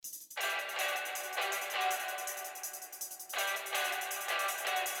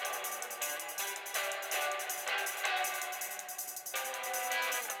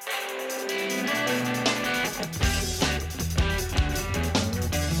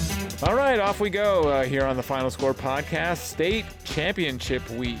All right, off we go here on the Final Score podcast. State Championship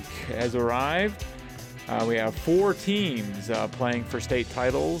Week has arrived. We have 4 teams playing for state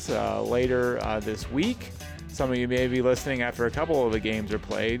titles later this week. Some of you may be listening after a couple of the games are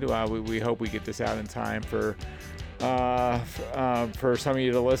played. We hope we get this out in time for some of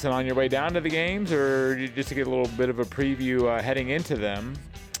you to listen on your way down to the games, or just to get a little bit of a preview heading into them.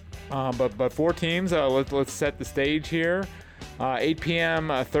 But 4 teams. Let's set the stage here. 8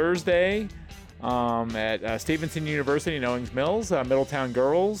 p.m. Thursday at Stevenson University in Owings Mills. Middletown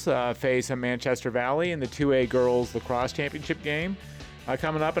girls face Manchester Valley in the 2A Girls Lacrosse Championship game.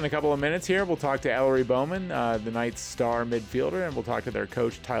 Coming up in a couple of minutes here, we'll talk to Ellery Bowman, the Knights' star midfielder, and we'll talk to their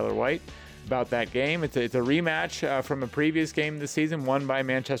coach, Tyler White, about that game. It's a rematch from a previous game this season, won by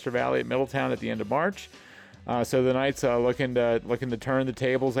Manchester Valley at Middletown at the end of March. So the Knights looking to turn the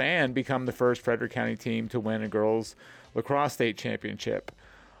tables and become the first Frederick County team to win a girls lacrosse state championship.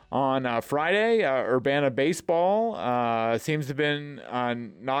 On Friday, Urbana baseball seems to have been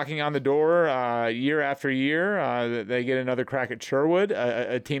knocking on the door year after year. They get another crack at Sherwood,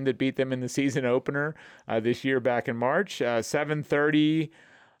 a team that beat them in the season opener this year back in March. 7:30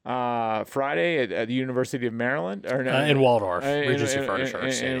 Friday at the University of Maryland, in Waldorf, Regency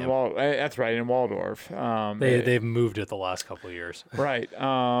Furniture Stadium. That's right, in Waldorf. They've moved it the last couple of years. Right,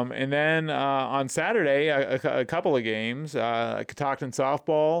 and then on Saturday, a couple of games. Catoctin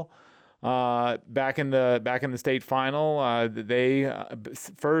softball back in the state final. They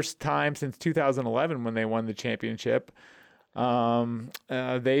first time since 2011 when they won the championship.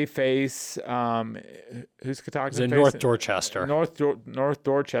 They face who's Catoctin? North Dorchester. North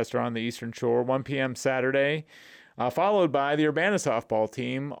Dorchester on the Eastern Shore, 1 p.m. Saturday, followed by the Urbana softball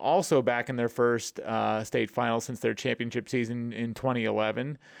team, also back in their first state final since their championship season in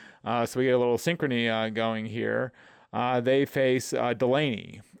 2011. So we get a little synchrony going here. They face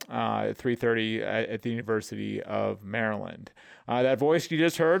Delaney at 3:30 at the University of Maryland. That voice you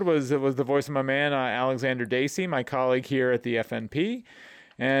just heard was the voice of my man, Alexander Dacey, my colleague here at the FNP.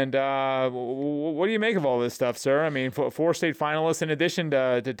 And what do you make of all this stuff, sir? I mean, 4 state finalists in addition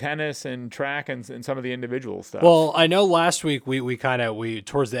to tennis and track and some of the individual stuff. Well, I know last week we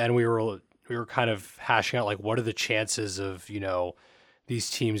towards the end we were kind of hashing out like what are the chances of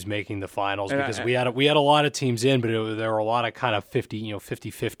these teams making the finals, because we had a lot of teams in, but there were a lot of kind of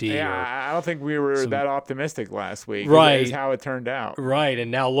 50-50. Yeah, I don't think we were that optimistic last week. Right, is how it turned out. Right, and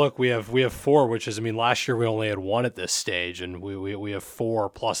now look, we have 4, which is, I mean, last year we only had 1 at this stage, and we have 4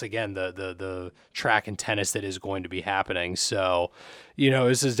 plus again the track and tennis that is going to be happening. So,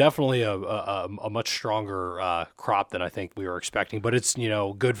 this is definitely a much stronger crop than I think we were expecting. But it's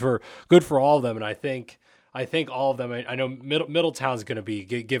good for all of them, and I think all of them. I know Middletown's going to be,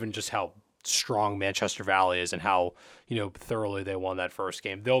 given just how strong Manchester Valley is and how thoroughly they won that first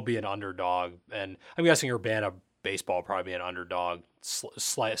game. They'll be an underdog, and I'm guessing Urbana baseball will probably be an underdog,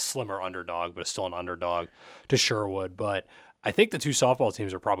 slimmer underdog, but still an underdog to Sherwood. But I think the 2 softball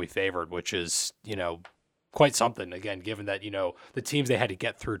teams are probably favored, which is quite something. Again, given that the teams they had to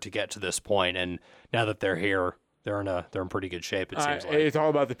get through to get to this point, and now that they're here. They're in pretty good shape, it seems like. It's all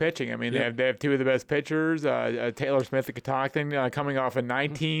about the pitching. I mean, they have 2 of the best pitchers. Taylor Smith at Catoctin coming off a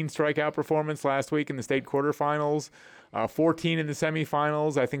 19 strikeout performance last week in the state quarterfinals, 14 in the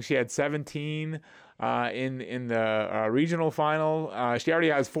semifinals. I think she had 17 in the regional final. She already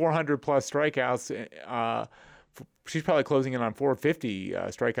has 400 plus strikeouts. She's probably closing in on 450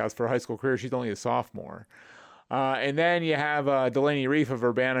 strikeouts for a high school career. She's only a sophomore. And then you have Delaney Reef of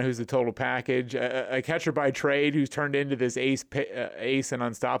Urbana, who's the total package, a catcher by trade who's turned into this ace and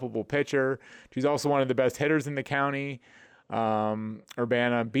unstoppable pitcher. She's also one of the best hitters in the county.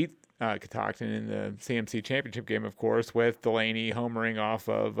 Urbana beat Catoctin in the CMC championship game, of course, with Delaney homering off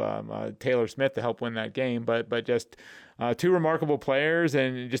of Taylor Smith to help win that game. But just 2 remarkable players,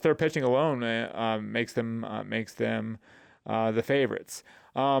 and just their pitching alone makes them the favorites.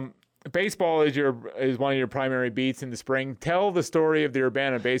 Baseball is one of your primary beats in the spring. Tell the story of the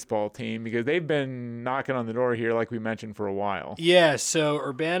Urbana baseball team, because they've been knocking on the door here, like we mentioned, for a while. Yeah, so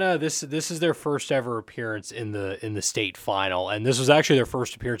Urbana, this is their first ever appearance in the state final, and this was actually their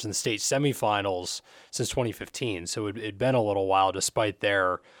first appearance in the state semifinals since 2015. So it'd been a little while, despite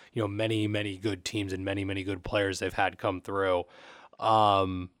their many good teams and many good players they've had come through.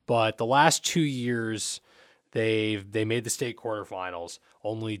 But the last 2 years, they made the state quarterfinals,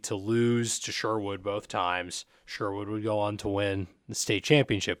 only to lose to Sherwood both times. Sherwood would go on to win the state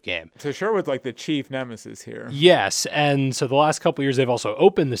championship game. So Sherwood's like the chief nemesis here. Yes, and so the last couple of years they've also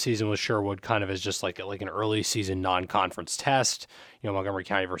opened the season with Sherwood kind of as just like an early season non-conference test. Montgomery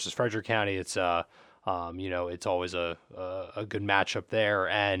County versus Frederick County. It's It's always a good matchup there,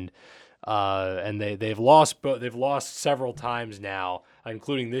 and they've lost several times now,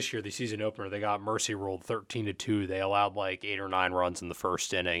 including this year, the season opener. They got mercy ruled 13-2. They allowed like 8 or 9 runs in the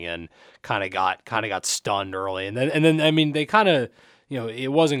first inning and kind of got stunned early, and then I mean they kind of.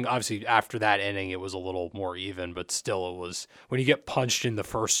 It wasn't obviously after that inning, it was a little more even, but still it was when you get punched in the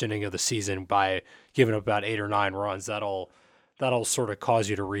first inning of the season by giving up about 8 or 9 runs, that'll sort of cause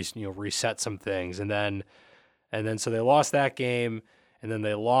you to reset some things. And then so they lost that game, and then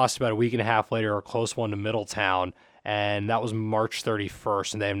they lost about a week and a half later, a close one to Middletown, and that was March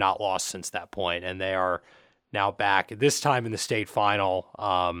 31st, and they have not lost since that point, and they are now back, this time in the state final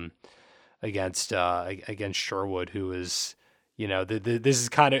against Sherwood, who is... this is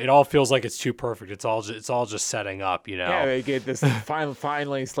kind of, it all feels like it's too perfect. It's all just setting up, Yeah, they get this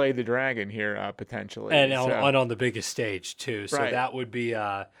finally slay the dragon here, potentially. And on the biggest stage too. So right. That would be,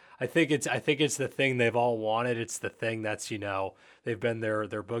 I think it's the thing they've all wanted. It's the thing that's, they've been their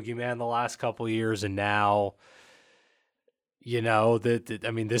boogeyman the last couple of years. And now,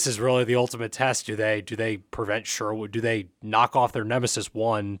 this is really the ultimate test. Do they prevent Sherwood? Do they knock off their nemesis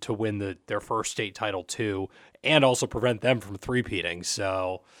 1 to win their first state title 2? And also prevent them from three-peating.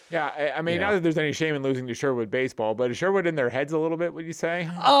 So yeah, I mean, not that there's any shame in losing to Sherwood baseball, but is Sherwood in their heads a little bit? Would you say?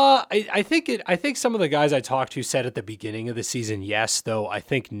 I think some of the guys I talked to said at the beginning of the season yes, though I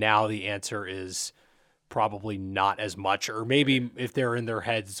think now the answer is probably not as much, or maybe if they're in their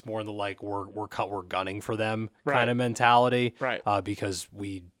heads, it's more in the like we're gunning for them kind of mentality, right? Because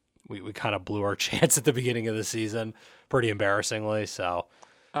we kind of blew our chance at the beginning of the season, pretty embarrassingly, so.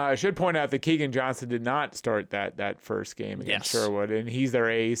 I should point out that Keegan Johnson did not start that first game against Sherwood, and he's their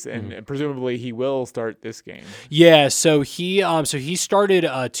ace, and presumably he will start this game. Yeah, so he started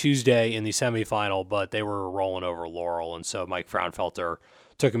Tuesday in the semifinal, but they were rolling over Laurel, and so Mike Fraunfelter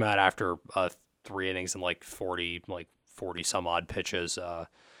took him out after 3 innings and like 40 some odd pitches,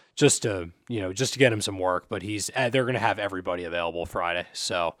 just to get him some work. But they're going to have everybody available Friday,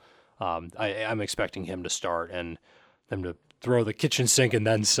 so I'm expecting him to start and them to throw the kitchen sink and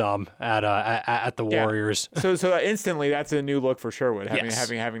then some at the Warriors. So instantly, that's a new look for Sherwood,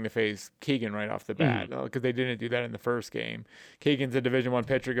 having to face Keegan right off the bat, because they didn't do that in the first game. Keegan's a Division I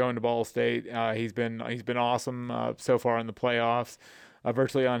pitcher going to Ball State. He's been awesome so far in the playoffs,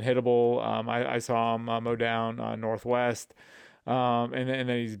 virtually unhittable. I saw him mow down Northwest. And then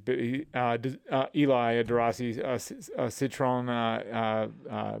Eli Darasi Citron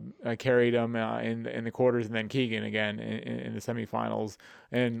carried him in the quarters, and then Keegan again in the semifinals.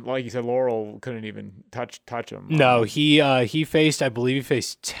 And like you said, Laurel couldn't even touch him. No, he faced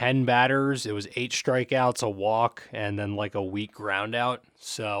 10 batters. It was 8 strikeouts, a walk, and then like a weak ground out.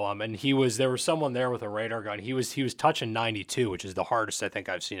 So and there was someone there with a radar gun. He was touching 92, which is the hardest I think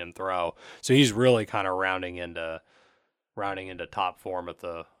I've seen him throw. So he's really kind of rounding into top form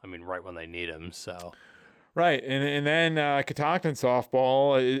right when they need him. So, right, and then Catoctin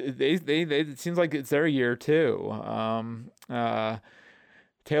softball, it seems like it's their year too.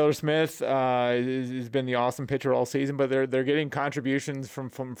 Taylor Smith has been the awesome pitcher all season, but they're getting contributions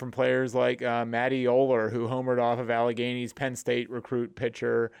from players like Maddie Oler, who homered off of Allegheny's Penn State recruit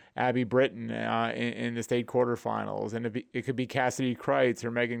pitcher Abby Britton in the state quarterfinals, and it could be Cassidy Kreitz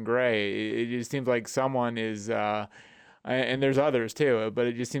or Megan Gray. It just seems like someone is. And there's others too, but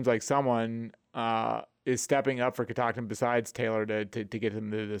it just seems like someone is stepping up for Catoctin besides Taylor to get them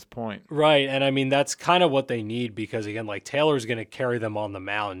to this point. Right, and I mean that's kind of what they need, because again, like Taylor's going to carry them on the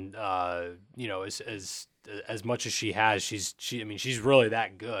mound. As much as she has, she's really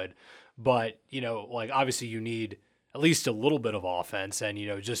that good. But like obviously you need at least a little bit of offense, and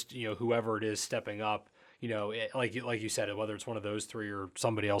whoever it is stepping up. Like you said, whether it's one of those three or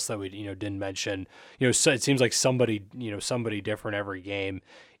somebody else that we didn't mention, so it seems like somebody different every game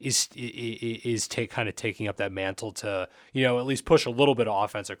is kind of taking up that mantle to at least push a little bit of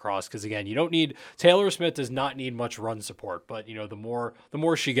offense across, because again, Taylor Smith does not need much run support, but the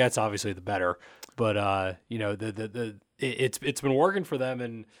more she gets, obviously the better. But it's been working for them,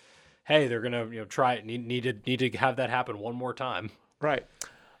 and hey, they're gonna try it. Need to have that happen one more time. Right.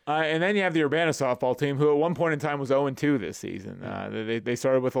 And then you have the Urbana softball team, who at one point in time was 0-2 this season. They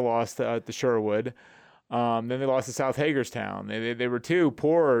started with a loss to Sherwood. Then they lost to South Hagerstown. They were 2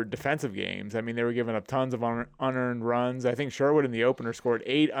 poor defensive games. I mean, they were giving up tons of unearned runs. I think Sherwood in the opener scored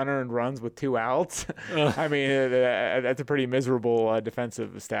 8 unearned runs with 2 outs. I mean, that's a pretty miserable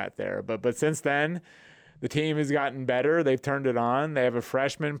defensive stat there. But since then, the team has gotten better. They've turned it on. They have a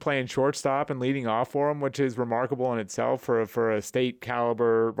freshman playing shortstop and leading off for them, which is remarkable in itself for a state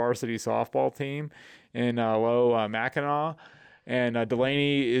caliber varsity softball team in Mackinac.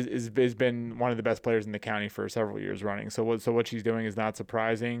 Delaney has been one of the best players in the county for several years running. So what she's doing is not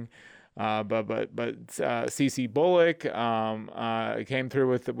surprising. But CC Bullock came through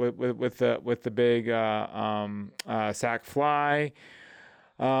with the big sack fly.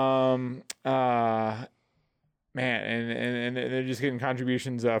 Man, and they're just getting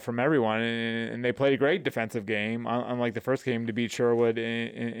contributions from everyone, and they played a great defensive game, unlike the first game, to beat Sherwood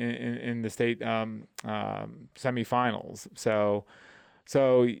in the state semifinals. So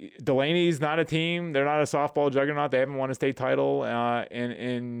Delaney's not a team. They're not a softball juggernaut. They haven't won a state title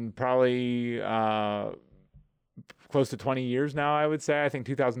in probably close to 20 years now, I would say. I think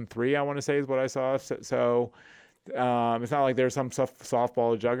 2003, I want to say, is what I saw. So it's not like there's some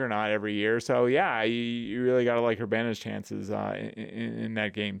softball juggernaut every year. So, yeah, you really got to like Urbana's chances in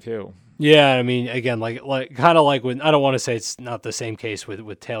that game, too. Yeah, I mean, again, like kind of like when I don't want to say it's not the same case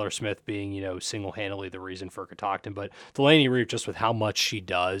with Taylor Smith being, single-handedly the reason for Catoctin, but Delaney Reeve, just with how much she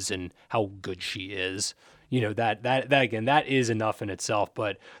does and how good she is, that again, that is enough in itself.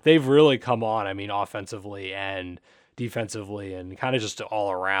 But they've really come on, I mean, offensively and defensively and kind of just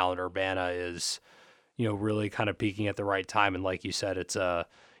all around. Urbana is, really kind of peaking at the right time. And like you said, it's they're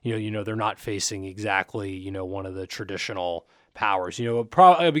not facing exactly, one of the traditional powers.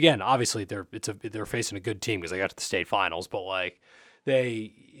 Again, obviously they're facing a good team because they got to the state finals, but like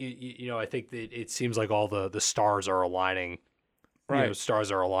I think that it seems like all the stars are aligning. Right,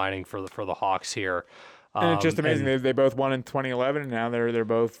 stars are aligning for the Hawks here. And it's just amazing. They both won in 2011, and now they're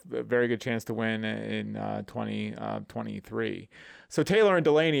both a very good chance to win in 2023. So Taylor and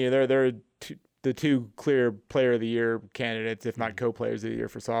Delaney, they're the two clear Player of the Year candidates, if not co-players of the year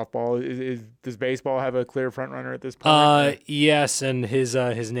for softball. Does baseball have a clear front runner at this point? Yes, and his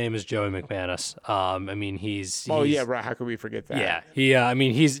name is Joey McManus. I mean, he's yeah, right. How could we forget that? Yeah, I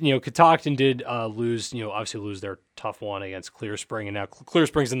mean, he's Catoctin did lose, obviously lose their tough one against Clear Spring, and now Clear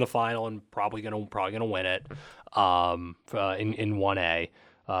Spring's in the final and probably gonna win it in 1A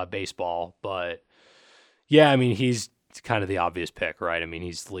baseball. But yeah, I mean, he's kind of the obvious pick, right? I mean,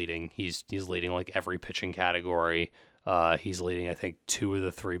 he's leading like every pitching category. He's leading, I think, 2 of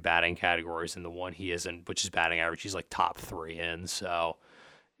the 3 batting categories, and the one he isn't, which is batting average, he's like top 3 in. So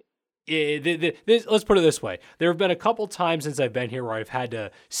let's put it this way. There have been a couple times since I've been here where I've had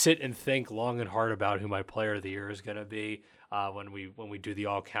to sit and think long and hard about who my Player of the Year is going to be when we do the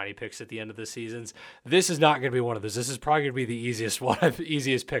all county picks at the end of the seasons. This is not going to be one of those. This is probably going to be the easiest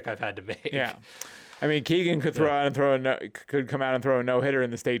pick I've had to make. Yeah. I mean, Keegan could could come out and throw a no-hitter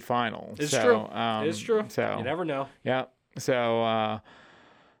in the state final. It's true. It's true. So you never know. Yeah. So,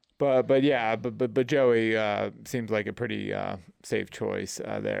 but Joey seems like a pretty safe choice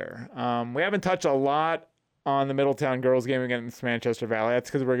there. We haven't touched a lot on the Middletown girls game against Manchester Valley. That's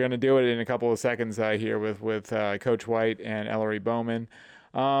because we're going to do it in a couple of seconds here with Coach White and Ellery Bowman.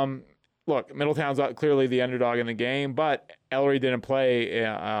 Look, Middletown's clearly the underdog in the game, but Ellery didn't play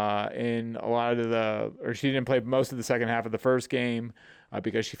she didn't play most of the second half of the first game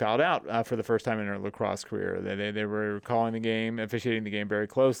because she fouled out for the first time in her lacrosse career. They were calling the game, officiating the game very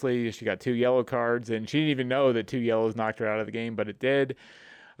closely. She got 2 yellow cards, and she didn't even know that 2 yellows knocked her out of the game, but it did.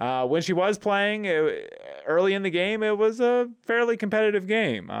 When she was playing early in the game, it was a fairly competitive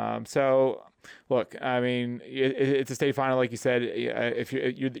game. Look, I mean, it's a state final, like you said. If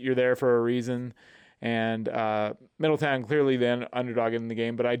you're there for a reason, and Middletown clearly the underdog in the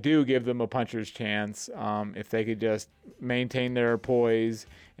game, but I do give them a puncher's chance if they could just maintain their poise,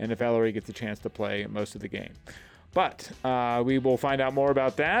 and if Ellery gets a chance to play most of the game. But we will find out more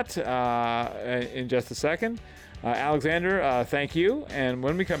about that in just a second. Alexander, thank you. And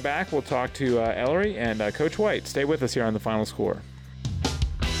when we come back, we'll talk to Ellery and Coach White. Stay with us here on The Final Score.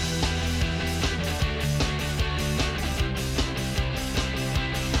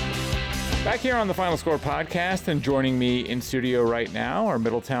 Back here on the Final Score podcast, and joining me in studio right now are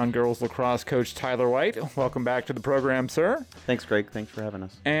Middletown girls lacrosse coach Tyler White. Welcome back to the program, sir. Thanks, Greg. Thanks for having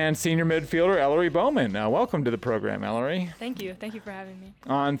us. And senior midfielder Ellery Bowman. Welcome to the program, Ellery. Thank you. Thank you for having me.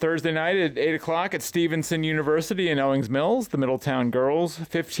 On Thursday night at 8 o'clock at Stevenson University in Owings Mills, the Middletown girls,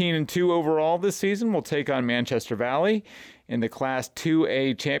 15-2 overall this season, will take on Manchester Valley in the Class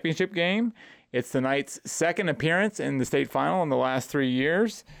 2A championship game. It's the night's second appearance in the state final in the last 3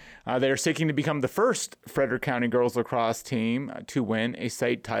 years. They are seeking to become the first Frederick County girls lacrosse team to win a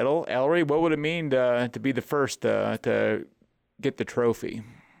state title. Ellery, what would it mean to be the first to get the trophy?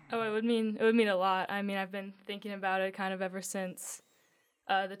 Oh, it would mean a lot. I mean, I've been thinking about it kind of ever since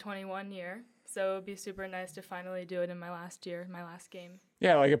the 21 year. So it would be super nice to finally do it in my last game.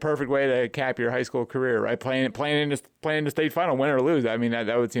 Yeah, like a perfect way to cap your high school career, right? Playing in the state final, win or lose. I mean,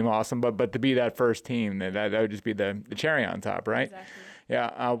 that would seem awesome. But to be that first team, that would just be the cherry on top, right? Exactly.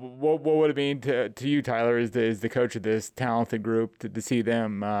 Yeah. What would it mean to you, Tyler, as the coach of this talented group, to see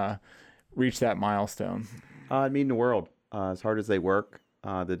them reach that milestone? It mean the world. As hard as they work,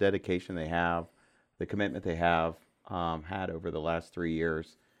 the dedication they have, the commitment they have had over the last 3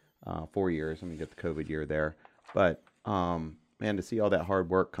 years, 4 years. Let me get the COVID year there, but. Man, to see all that hard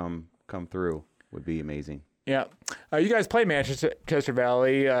work come through would be amazing. Yeah. You guys played Manchester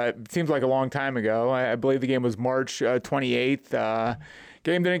Valley. It seems like a long time ago. I believe the game was March 28th.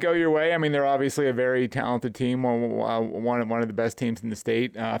 Game didn't go your way. I mean, they're obviously a very talented team, one of the best teams in the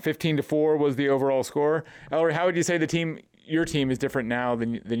state. 15-4 was the overall score. Ellery, how would you say your team is different now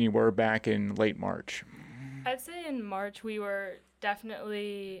than you were back in late March? I'd say in March we were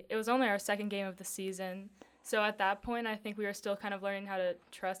definitely – it was only our second game of the season. So at that point, I think we were still kind of learning how to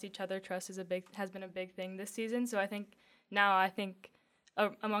trust each other. Trust has been a big thing this season. So I think now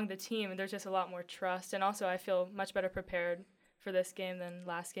among the team, there's just a lot more trust. And also I feel much better prepared for this game than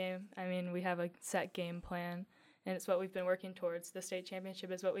last game. I mean, we have a set game plan, and it's what we've been working towards. The state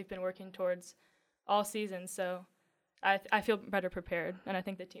championship is what we've been working towards all season. So I feel better prepared, and I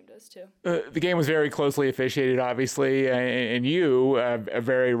think the team does too. The game was very closely officiated, obviously, and a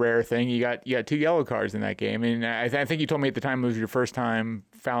very rare thing. You got 2 yellow cards in that game, and I think you told me at the time it was your first time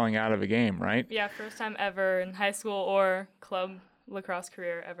fouling out of a game, right? Yeah, first time ever in high school or club lacrosse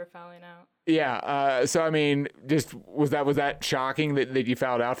career ever fouling out. Yeah. So I mean, just was that shocking that you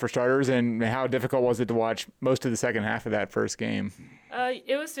fouled out for starters, and how difficult was it to watch most of the second half of that first game?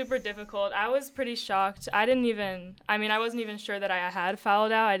 It was super difficult. I was pretty shocked. I wasn't even sure that I had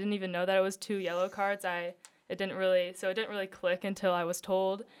fouled out. I didn't even know that it was 2 yellow cards. It didn't really click until I was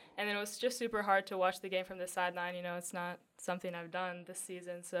told. And then it was just super hard to watch the game from the sideline. You know, it's not something I've done this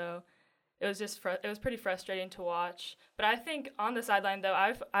season, so it was just it was pretty frustrating to watch. But I think on the sideline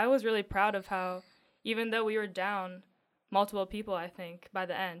though, I was really proud of how, even though we were down multiple people, I think by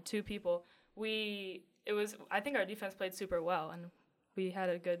the end, 2 people, I think our defense played super well, and we had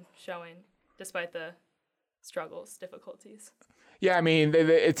a good showing despite the struggles, difficulties. Yeah, I mean,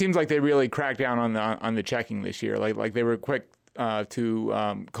 it seems like they really cracked down on the checking this year. Like they were quick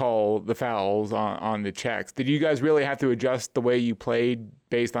to call the fouls on the checks. Did you guys really have to adjust the way you played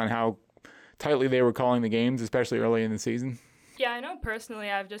based on how tightly they were calling the games, especially early in the season? Yeah, I know personally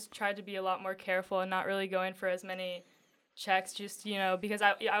I've just tried to be a lot more careful and not really going for as many checks, just, you know, because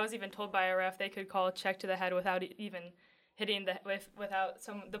I was even told by a ref they could call a check to the head without even hitting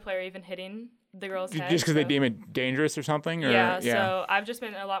the player even hitting the girl's head. Just because they deem it dangerous or something? Or, yeah, so I've just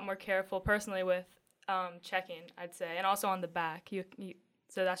been a lot more careful personally with checking, I'd say, and also on the back.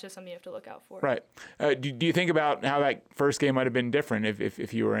 So that's just something you have to look out for. Right. Do you think about how that first game might have been different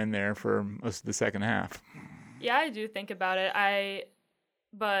if you were in there for most of the second half? Yeah, I do think about it.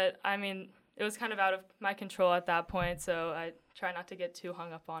 But I mean, it was kind of out of my control at that point, so I try not to get too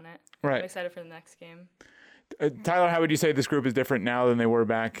hung up on it. Right. I'm excited for the next game. Tyler, how would you say this group is different now than they were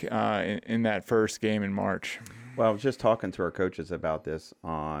back in that first game in March? Well, I was just talking to our coaches about this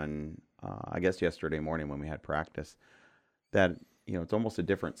on, I guess, yesterday morning when we had practice, that, you know, it's almost a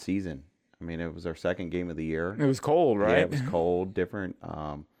different season. I mean, it was our second game of the year. It was cold, right? Yeah, it was cold, different.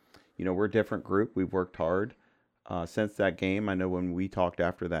 You know, we're a different group. We've worked hard since that game. I know when we talked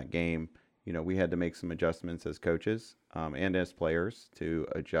after that game, you know, we had to make some adjustments as coaches and as players to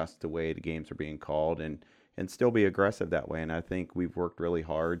adjust the way the games are being called and still be aggressive that way. And I think we've worked really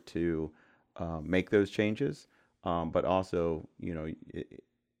hard to make those changes. But also, you know,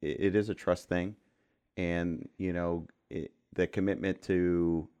 it is a trust thing. And, you know, the commitment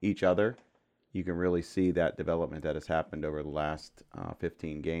to each other, you can really see that development that has happened over the last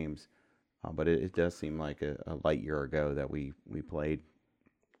 15 games. But it does seem like a light year ago that we played.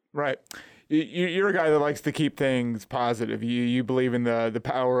 Right. You're a guy that likes to keep things positive. You believe in the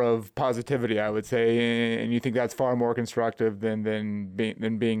power of positivity, I would say, and you think that's far more constructive than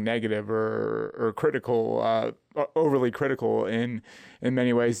being negative or critical, overly critical in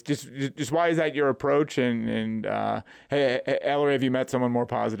many ways. Just why is that your approach? And hey, Ellery, have you met someone more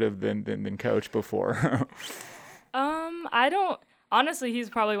positive than Coach before? I don't. Honestly, he's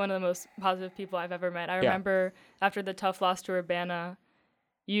probably one of the most positive people I've ever met. I remember after the tough loss to Urbana,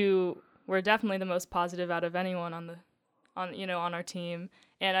 you were definitely the most positive out of anyone on our team,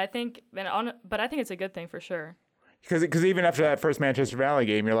 and I think it's a good thing for sure. Because even after that first Manchester Valley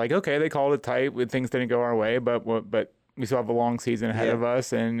game, you're like, okay, they called it tight, things didn't go our way, but we still have a long season ahead of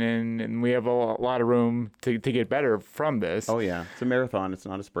us, and we have a lot of room to get better from this. Oh, yeah. It's a marathon. It's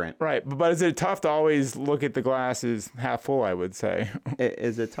not a sprint. Right. But is it tough to always look at the glass as half full, I would say?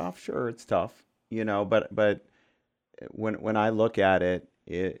 Is it tough? Sure, it's tough. But when I look at it,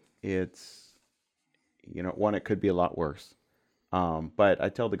 it's, one, it could be a lot worse. But I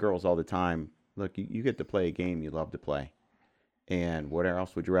tell the girls all the time, look, you get to play a game you love to play. And where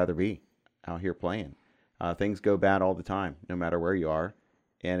else would you rather be out here playing? Things go bad all the time, no matter where you are.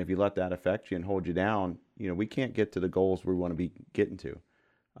 And if you let that affect you and hold you down, we can't get to the goals we want to be getting to.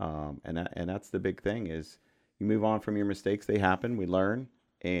 And that's the big thing is you move on from your mistakes. They happen. We learn.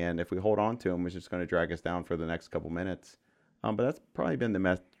 And if we hold on to them, it's just going to drag us down for the next couple minutes. But that's probably been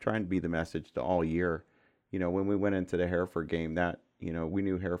trying to be the message to all year. When we went into the Hereford game, that, we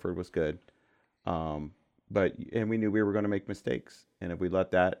knew Hereford was good. And we knew we were going to make mistakes. And if we let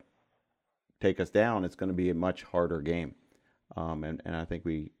that take us down, it's going to be a much harder game. And I think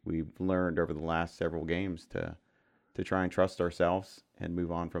we've learned over the last several games to try and trust ourselves and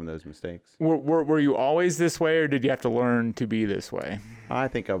move on from those mistakes. Were you always this way, or did you have to learn to be this way? I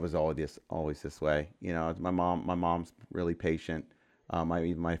think I was always this way. My mom's really patient.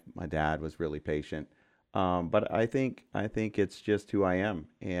 My dad was really patient. But I think it's just who I am.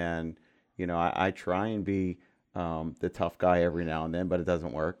 And, I try and be the tough guy every now and then, but it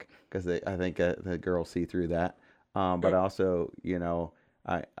doesn't work because I think the girls see through that. But also,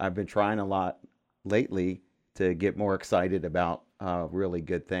 I've been trying a lot lately to get more excited about really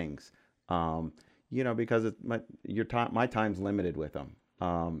good things. Because my time's limited with them.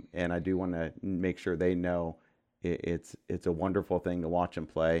 And I do want to make sure they know it's a wonderful thing to watch them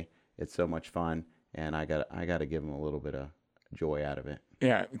play. It's so much fun, and I got to give them a little bit of joy out of it.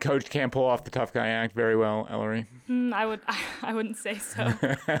 Yeah, coach can't pull off the tough guy act very well, Ellery. I wouldn't say so.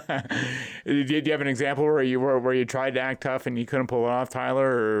 Did you have an example where you tried to act tough and you couldn't pull it off, Tyler,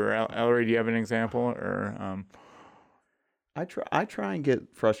 or Ellery? Do you have an example? Or I try and get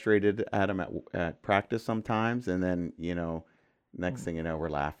frustrated at them at practice sometimes, and then next thing you know, we're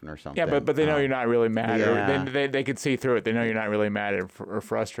laughing or something. Yeah, but they know you're not really mad. Yeah. Or they could see through it. They know you're not really mad or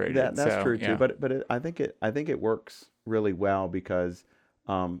frustrated. That's true yeah. too. But I think it works really well because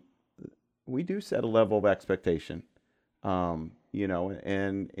we do set a level of expectation, and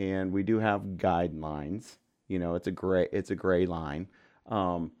we do have guidelines. It's a gray line,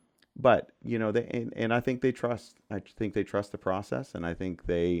 but I think they trust. I think they trust the process, and I think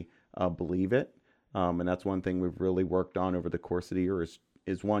they believe it. And that's one thing we've really worked on over the course of the year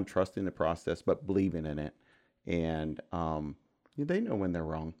is one, trusting the process, but believing in it. And they know when they're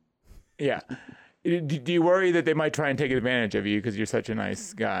wrong. Yeah. Do you worry that they might try and take advantage of you because you're such a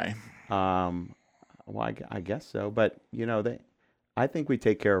nice guy? Well, I guess so. But, I think we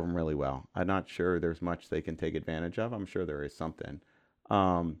take care of them really well. I'm not sure there's much they can take advantage of. I'm sure there is something.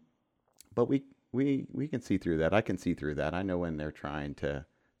 But we can see through that. I can see through that. I know when they're trying to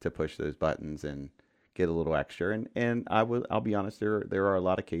push those buttons and get a little extra. And I'll be honest, there are a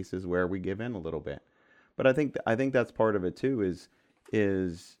lot of cases where we give in a little bit. But I think that's part of it too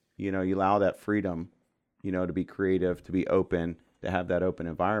is you allow that freedom, to be creative, to be open, to have that open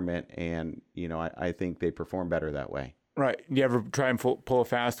environment. And, I think they perform better that way. Right. Do you ever try and pull a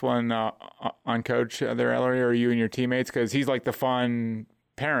fast one on Coach there, Ellery, or you and your teammates? Because he's like the fun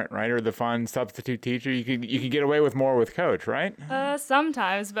parent, right, or the fun substitute teacher. You can get away with more with Coach, right?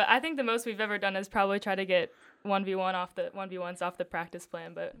 Sometimes, but I think the most we've ever done is probably try to get 1v1s off the practice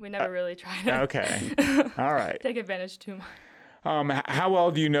plan, but we never really tried to. Okay. All right. Take advantage too much. How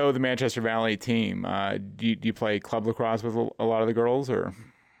well do you know the Manchester Valley team? Do you play club lacrosse with a lot of the girls, or?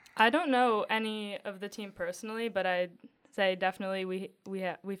 I don't know any of the team personally, but I'd say definitely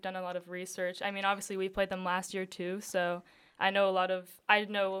we've done a lot of research. I mean, obviously we played them last year too, so I know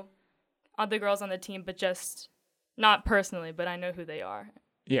other girls on the team, but just not personally, but I know who they are.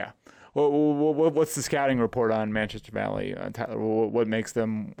 Yeah. Well, what's the scouting report on Manchester Valley, Tyler? What makes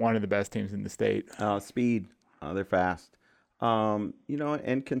them one of the best teams in the state? Speed. They're fast. And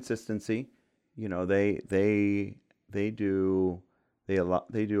consistency. They do a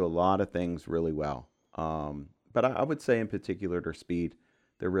lot of things really well. But I would say in particular their speed.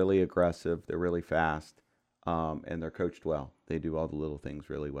 They're really aggressive. They're really fast. And they're coached well. They do all the little things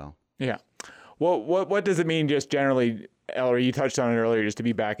really well. Yeah. Well, what does it mean just generally, Ellery, you touched on it earlier, just to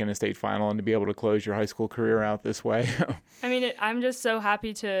be back in a state final and to be able to close your high school career out this way? I mean, I'm just so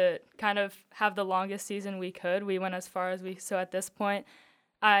happy to kind of have the longest season we could. We went as far as so at this point,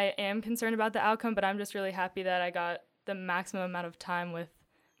 I am concerned about the outcome, but I'm just really happy that I got the maximum amount of time with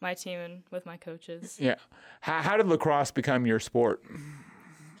my team and with my coaches. Yeah. How did lacrosse become your sport?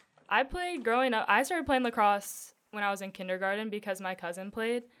 Growing up. I started playing lacrosse when I was in kindergarten because my cousin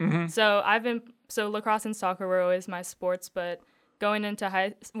played. Mm-hmm. So lacrosse and soccer were always my sports, but going into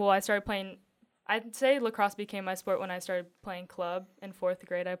I started playing. I'd say lacrosse became my sport when I started playing club in 4th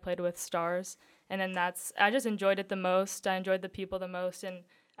grade. I played with Stars, and then I just enjoyed it the most. I enjoyed the people the most, and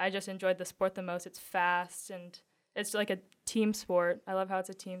I just enjoyed the sport the most. It's fast, and it's like a team sport. I love how it's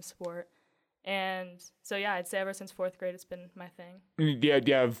a team sport. And so, yeah, I'd say ever since 4th grade, it's been my thing. Do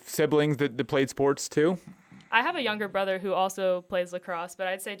you have siblings that played sports too? I have a younger brother who also plays lacrosse, but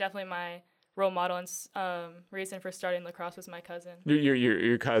I'd say definitely my role model and reason for starting lacrosse was my cousin.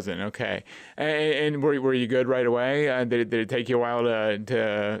 Your cousin, okay. And were you good right away? Did it take you a while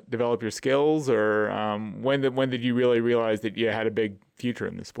to develop your skills, or when did you really realize that you had a big future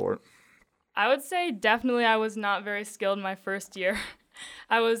in the sport? I would say definitely I was not very skilled my first year.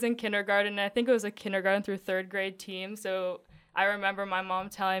 I was in kindergarten, and I think it was a kindergarten through 3rd grade team. So I remember my mom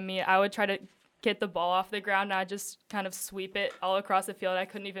telling me I would try to get the ball off the ground, and I'd just kind of sweep it all across the field. I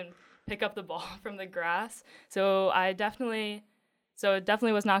couldn't even pick up the ball from the grass. So it definitely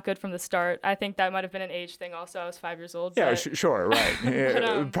was not good from the start. I think that might have been an age thing also. I was 5 years old. Yeah, sure,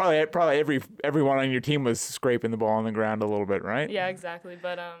 right. But, probably everyone on your team was scraping the ball on the ground a little bit, right? Yeah, exactly.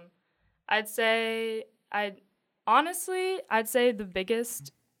 But I'd say the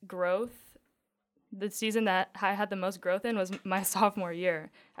biggest growth, the season that I had the most growth in was my sophomore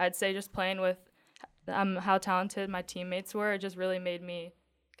year. I'd say just playing with how talented my teammates were, it just really made me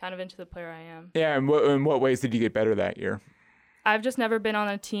kind of into the player I am. Yeah, and in what ways did you get better that year? I've just never been on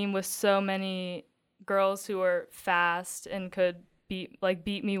a team with so many girls who were fast and could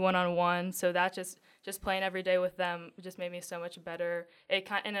beat me one-on-one. So that just playing every day with them just made me so much better. It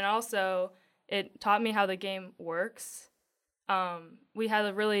taught me how the game works.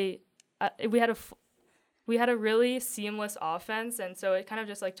 We had a really seamless offense, and so it kind of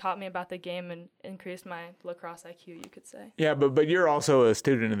just taught me about the game and increased my lacrosse IQ, you could say. Yeah, but you're also a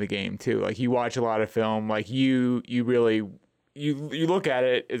student of the game too. Like, you watch a lot of film. Like, you really look at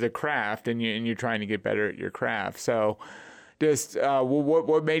it as a craft, and you're trying to get better at your craft. So, just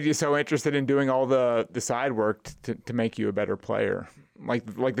what made you so interested in doing all the side work to make you a better player,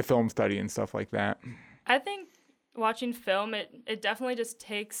 like the film study and stuff like that? I think watching film, it definitely just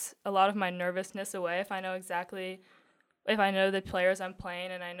takes a lot of my nervousness away. If I know the players I'm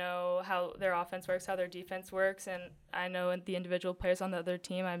playing, and I know how their offense works, how their defense works, and I know the individual players on the other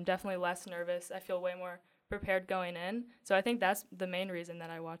team, I'm definitely less nervous. I feel way more prepared going in. So I think that's the main reason that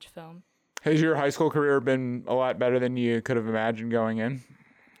I watch film. Has your high school career been a lot better than you could have imagined going in?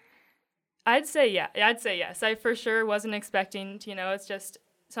 I'd say yes. I for sure wasn't expecting, it's just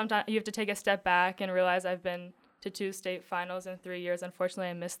sometimes you have to take a step back and realize I've been to 2 state finals in 3 years. Unfortunately,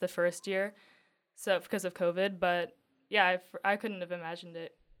 I missed the first year, so because of COVID. But yeah, I couldn't have imagined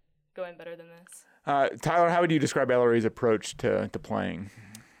it going better than this. Tyler, how would you describe Ellery's approach to playing?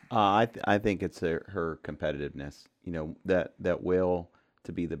 I think it's her competitiveness. That will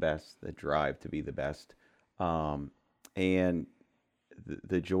to be the best, the drive to be the best, and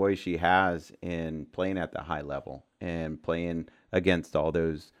the joy she has in playing at the high level and playing against all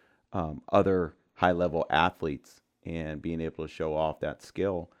those other high-level athletes and being able to show off that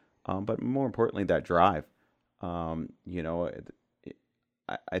skill, but more importantly, that drive. I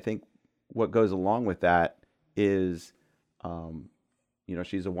think what goes along with that is,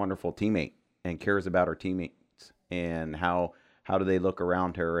 she's a wonderful teammate and cares about her teammates and how do they look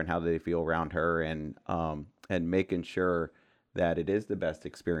around her and how do they feel around her, and making sure that it is the best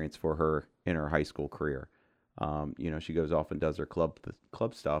experience for her in her high school career. She goes off and does her club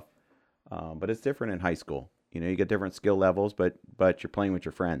stuff. But it's different in high school. You get different skill levels, but you're playing with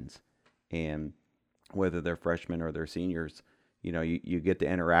your friends, and whether they're freshmen or they're seniors, you get to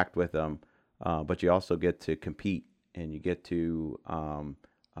interact with them, but you also get to compete, and you get to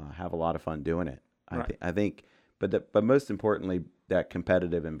have a lot of fun doing it. Right. I think, but most importantly, that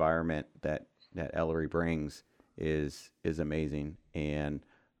competitive environment that Ellery brings is amazing, and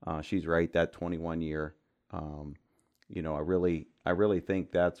she's right. That 21 year. I really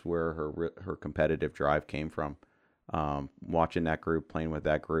think that's where her competitive drive came from. Watching that group, playing with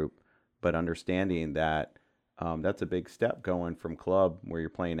that group, but understanding that that's a big step going from club where you're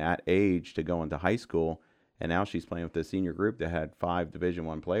playing at age to going to high school, and now she's playing with the senior group that had 5 Division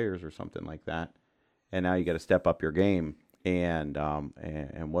I players or something like that, and now you got to step up your game, and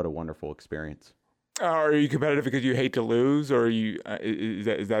what a wonderful experience. Are you competitive because you hate to lose, or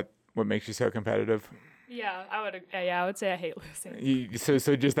is that what makes you so competitive? Yeah, I would say I hate losing.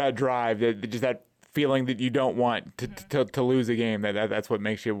 So just that drive, just that feeling that you don't want to lose a game, that's what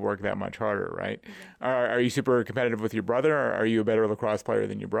makes you work that much harder, right? Mm-hmm. Are you super competitive with your brother, or are you a better lacrosse player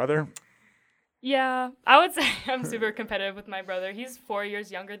than your brother? Yeah, I would say I'm super competitive with my brother. He's 4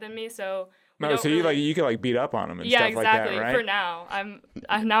 years younger than me, so No, so you can like beat up on him and yeah, stuff like that, exactly. right? For now,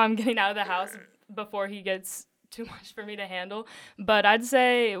 I'm getting out of the house before he gets too much for me to handle. But I'd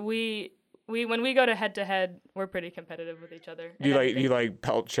say we when we go to head, we're pretty competitive with each other. Do you like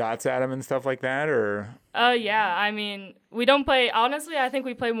pelt shots at him and stuff like that, or? Yeah. I mean, we don't play. Honestly, I think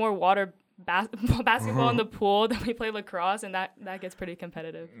we play more water basketball in the pool than we play lacrosse, and that gets pretty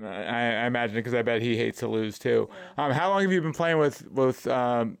competitive. I imagine, because I bet he hates to lose too. Yeah. How long have you been playing with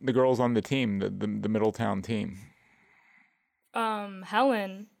the girls on the team, the Middletown team?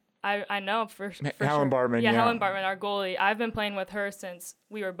 Helen, I know for Helen sure. Bartman. Yeah, Helen Bartman, our goalie. I've been playing with her since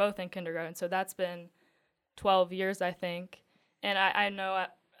we were both in kindergarten, so that's been 12 years, I think. And I know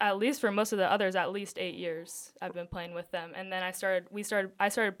at least for most of the others, at least 8 years I've been playing with them. And then I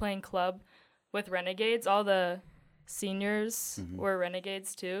started playing club with Renegades. All the seniors were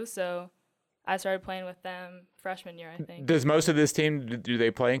Renegades too, so I started playing with them freshman year, I think. Does most of this team, do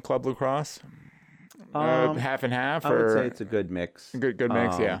they play in club lacrosse? Half and half? I would say it's a good mix. Good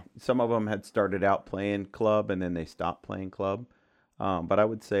mix, yeah. Some of them had started out playing club and then they stopped playing club. But I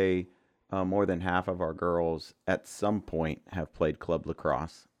would say more than half of our girls at some point have played club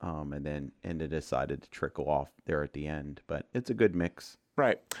lacrosse, and they decided to trickle off there at the end. But it's a good mix.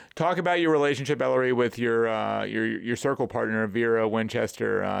 Right. Talk about your relationship, Ellery, with your circle partner, Vera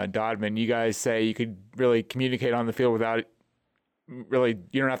Winchester Dodman. You guys say you could really communicate on the field without really,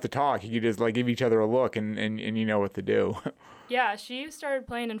 you don't have to talk. You could just like give each other a look and you know what to do. Yeah, she started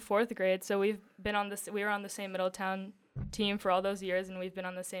playing in 4th grade, so we were on the same Middletown team for all those years, and we've been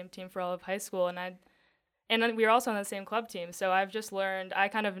on the same team for all of high school, and we were also on the same club team. So I've just learned, I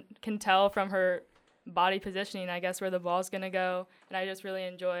kind of can tell from her body positioning, I guess, where the ball's going to go, and I just really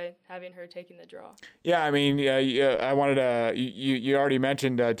enjoy having her taking the draw. Yeah, I mean, I wanted to, you already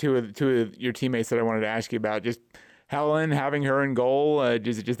mentioned two of your teammates that I wanted to ask you about. Just Helen, having her in goal,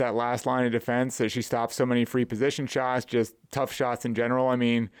 just that last line of defense, she stops so many free position shots, just tough shots in general. I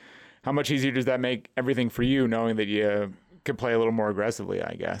mean, how much easier does that make everything for you, knowing that you could play a little more aggressively,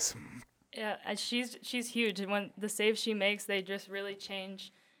 I guess? Yeah, and she's huge. And when the saves she makes, they just really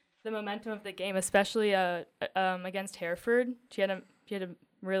change the momentum of the game, especially against Hereford. She had a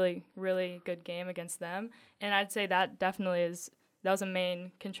really, really good game against them. And I'd say that definitely was a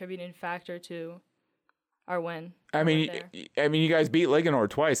main contributing factor to our win. I mean, you guys beat Ligonier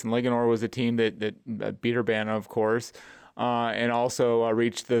twice, and Ligonier was a team that beat Urbana, of course. And also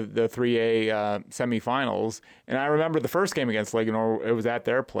reached the 3A semifinals. And I remember the first game against Ligonier, it was at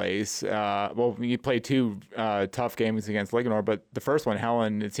their place. You played 2 tough games against Ligonier, but the first one,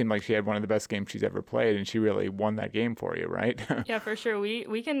 Helen, it seemed like she had one of the best games she's ever played, and she really won that game for you, right? Yeah, for sure.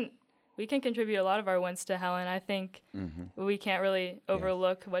 We can contribute a lot of our wins to Helen. I think we can't really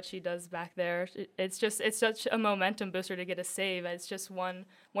overlook what she does back there. It's such a momentum booster to get a save. It's just one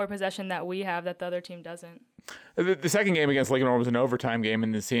more possession that we have that the other team doesn't. The second game against Ligonier was an overtime game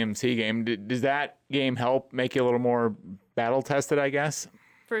in the CMC game. Does that game help make you a little more battle-tested, I guess?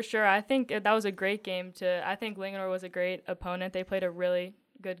 For sure. I think that was a great game. I think Ligonier was a great opponent. They played a really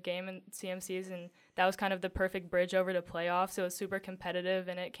good game in CMCs, and that was kind of the perfect bridge over to playoffs. So it was super competitive,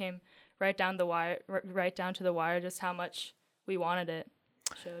 and it came right down to the wire, just how much we wanted it.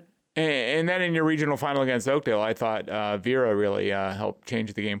 Showed. And then in your regional final against Oakdale, I thought Vera really helped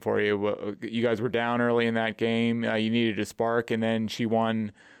change the game for you. You guys were down early in that game. You needed a spark, and then she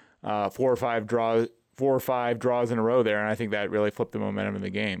won 4 or 5 draws in a row there, and I think that really flipped the momentum of the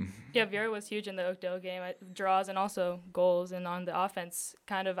game. Yeah, Vera was huge in the Oakdale game, draws and also goals, and on the offense,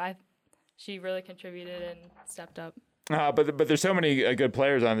 she really contributed and stepped up. But there's so many good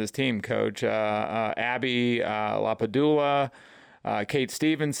players on this team, Coach. Abby Lapadula, Kate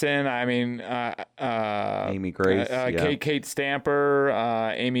Stevenson. I mean, Amy Grace, Kate Stamper,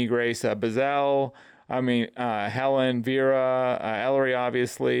 Amy Grace Bazell. I mean, Helen, Vera, Ellery,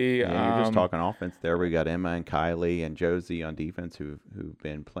 obviously. Yeah, you're just talking offense there. We got Emma and Kylie and Josie on defense who've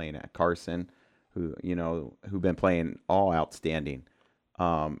been playing at Carson, who've been playing all outstanding.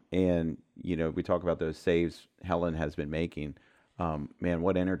 And we talk about those saves Helen has been making. Man,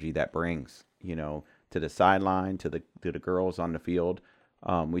 what energy that brings, to the sideline, to the girls on the field.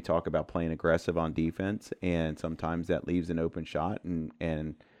 We talk about playing aggressive on defense, and sometimes that leaves an open shot, and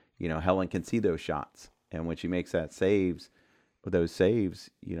Helen can see those shots, and when she makes those saves,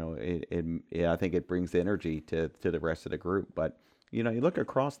 I think it brings energy to the rest of the group. But you look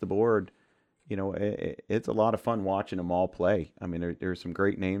across the board, it's a lot of fun watching them all play. I mean, there's some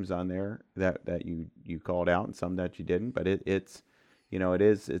great names on there that you called out, and some that you didn't, but it's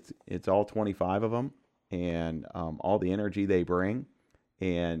all 25 of them, and all the energy they bring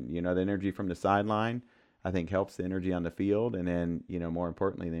And, the energy from the sideline, I think, helps the energy on the field. And then, more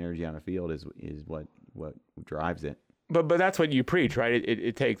importantly, the energy on the field is what drives it. But that's what you preach, right?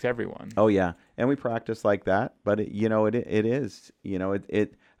 It takes everyone. Oh, yeah. And we practice like that. But, it is.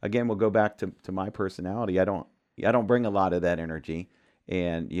 Again, we'll go back to my personality. I don't bring a lot of that energy.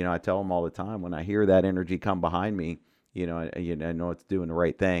 And, I tell them all the time, when I hear that energy come behind me, I know it's doing the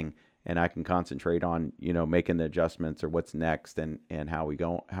right thing. And I can concentrate on, making the adjustments or what's next and how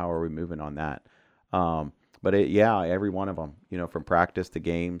are we moving on that. But every one of them, from practice to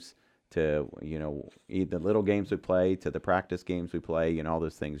games to, the little games we play to the practice games we play, all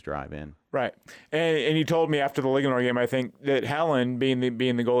those things drive in. Right. And you told me after the Linganore game, I think that Helen, being the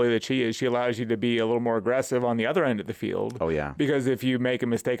goalie that she is, she allows you to be a little more aggressive on the other end of the field. Oh, yeah. Because if you make a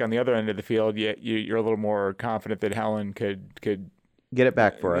mistake on the other end of the field, you're a little more confident that Helen could get it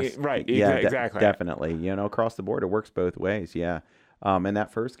back for us. Right. Yeah, exactly. Definitely. Across the board, it works both ways. Yeah. In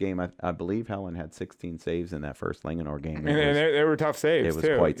that first game, I believe Helen had 16 saves in that first Linganore game. And they were tough saves, It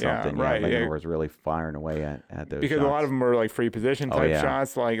was quite something. Yeah, right. Linganore was really firing away at those because shots. a lot of them were like free position type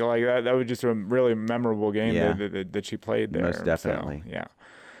shots. Like that. That was just a really memorable game that she played there. Most definitely. So,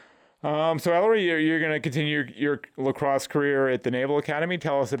 yeah. So Ellery, you're going to continue your lacrosse career at the Naval Academy.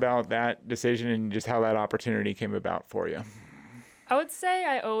 Tell us about that decision and just how that opportunity came about for you. I would say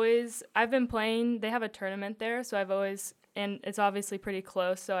I've been playing, they have a tournament there, so and it's obviously pretty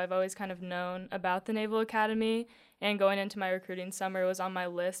close, so I've always kind of known about the Naval Academy, and going into my recruiting summer, it was on my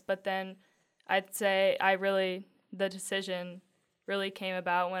list, but then I'd say the decision really came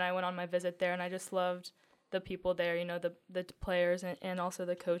about when I went on my visit there, and I just loved the people there, the players and also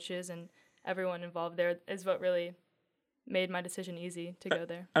the coaches and everyone involved there is what really made my decision easy to go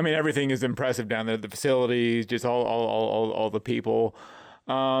there. I mean, everything is impressive down there. The facilities, just all the people.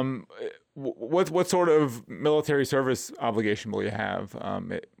 What sort of military service obligation will you have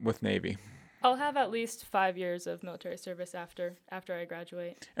with Navy? I'll have at least 5 years of military service after I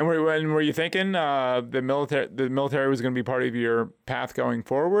graduate. And were you thinking the military was going to be part of your path going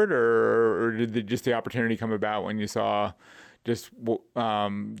forward, or did just the opportunity come about when you saw just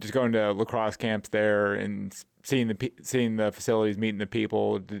going to lacrosse camps there and seeing the facilities, meeting the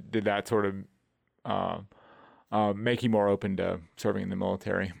people? Did that sort of make you more open to serving in the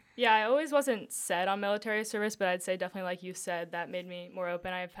military? Yeah, I always wasn't set on military service, but I'd say definitely, like you said, that made me more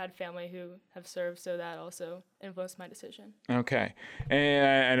open. I've had family who have served, so that also influenced my decision. Okay.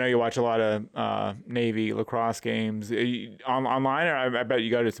 And I know you watch a lot of Navy lacrosse games. Online, or I bet you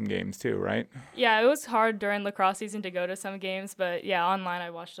go to some games too, right? Yeah, it was hard during lacrosse season to go to some games, but yeah, online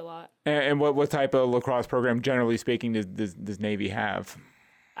I watched a lot. And what type of lacrosse program, generally speaking, does Navy have?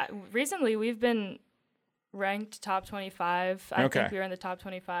 Recently, we've been ranked top 25. I think we were in the top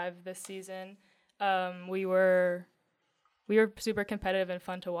 25 this season. We were super competitive and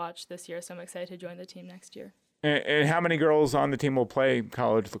fun to watch this year, so I'm excited to join the team next year. And how many girls on the team will play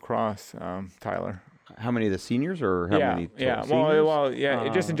college lacrosse, Tyler? How many of the seniors or how many? Yeah,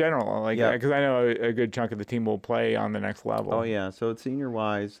 seniors? just in general, because I know a good chunk of the team will play on the next level. Oh yeah, so it's senior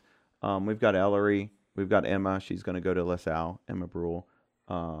wise, we've got Ellery, we've got Emma. She's going to go to LaSalle. Emma Brule.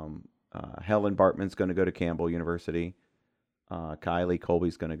 Helen Bartman's going to go to Campbell University. Kylie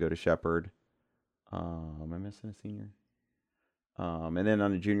Colby's going to go to Shepherd. Am I missing a senior? And then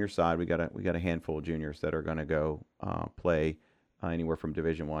on the junior side, we got a handful of juniors that are going to go play anywhere from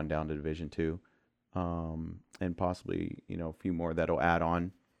Division I down to Division II, and possibly a few more that'll add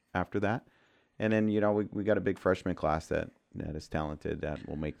on after that. And then we got a big freshman class that is talented that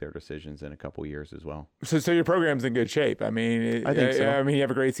will make their decisions in a couple years as well. So your program's in good shape. I mean, I think so. I mean, you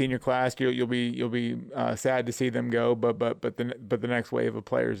have a great senior class. You'll be sad to see them go, but the next wave of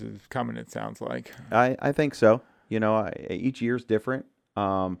players is coming. It sounds like. I think so. Each year's different.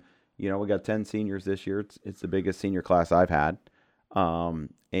 We got 10 seniors this year. It's the biggest senior class I've had.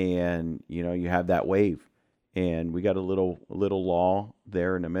 And you have that wave, and we got a little lull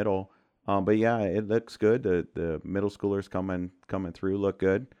there in the middle. But yeah, it looks good. The middle schoolers coming through look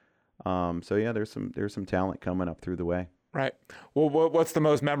good. So yeah, there's some talent coming up through the way. Right. Well, what's the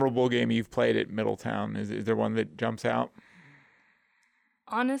most memorable game you've played at Middletown? Is there one that jumps out?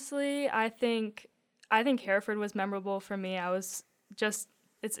 Honestly, I think Hereford was memorable for me. It's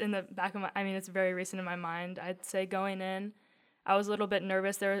in the back of it's very recent in my mind. I'd say going in, I was a little bit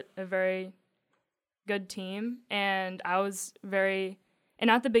nervous. They're a very good team, and and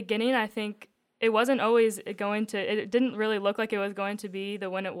at the beginning, I think it wasn't always it didn't really look like it was going to be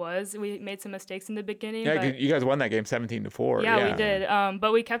the win it was. We made some mistakes in the beginning. Yeah, you guys won that game 17-4. Yeah, we did.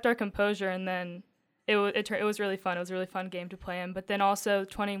 But we kept our composure, and then it was really fun. It was a really fun game to play in. But then also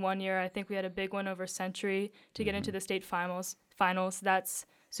 21 year, I think we had a big one over Century to get into the state finals. finals. That's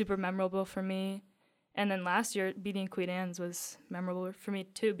super memorable for me. And then last year, beating Queen Anne's was memorable for me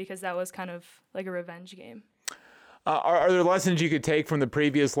too, because that was kind of like a revenge game. Are there lessons you could take from the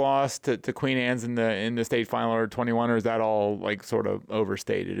previous loss to Queen Anne's in the state final or 21, or is that all like sort of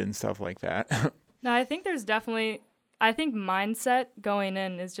overstated and stuff like that? No, I think there's definitely, I think mindset going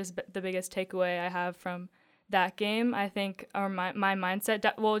in is just the biggest takeaway I have from that game. I think my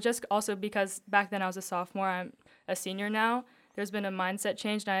mindset, well, just also because back then I was a sophomore, I'm a senior now. There's been a mindset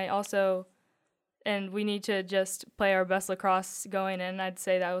change, and we need to just play our best lacrosse going in. I'd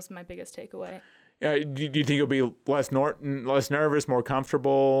say that was my biggest takeaway. Do you think you'll be less nervous, more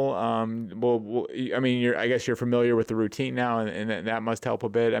comfortable? Well, I mean, I guess you're familiar with the routine now, and that must help a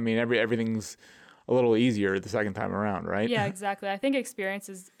bit. I mean, everything's a little easier the second time around, right? Yeah, exactly. I think experience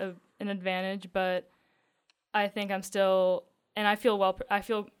is an advantage, but I think I'm still, and I feel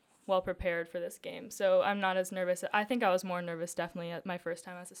well prepared for this game, so I'm not as nervous. I think I was more nervous definitely at my first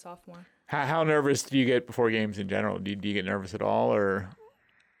time as a sophomore. How nervous do you get before games in general? Do you get nervous at all, or?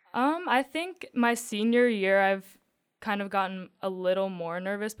 I think my senior year I've kind of gotten a little more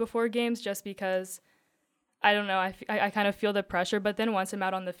nervous before games, just because I don't know, I kind of feel the pressure, but then once I'm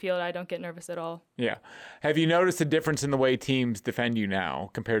out on the field, I don't get nervous at all. Yeah. Have you noticed a difference in the way teams defend you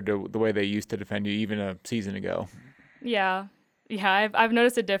now compared to the way they used to defend you even a season ago? Yeah, I've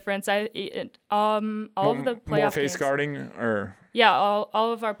noticed a difference. All of the playoff more face games, guarding, or yeah,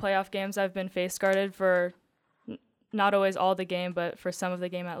 all of our playoff games I've been face guarded for not always all the game, but for some of the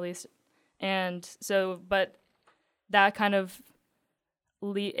game at least. And so, but that kind of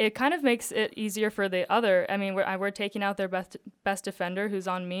it kind of makes it easier for the other. I mean, we're taking out their best defender who's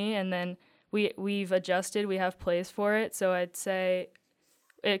on me, and then we've adjusted. We have plays for it, so I'd say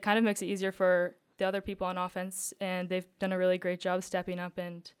it kind of makes it easier for the other people on offense, and they've done a really great job stepping up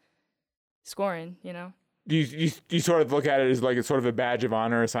and scoring. You know. Do you sort of look at it as like it's sort of a badge of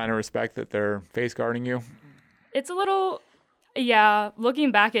honor, a sign of respect that they're face guarding you? It's a little, yeah.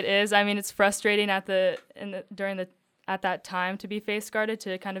 Looking back, it is. I mean, it's frustrating at that time to be face guarded,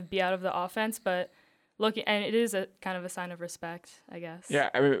 to kind of be out of the offense, but and it is a kind of a sign of respect, I guess. Yeah,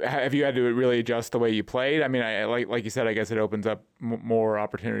 I mean, have you had to really adjust the way you played? I mean, like you said, I guess it opens up more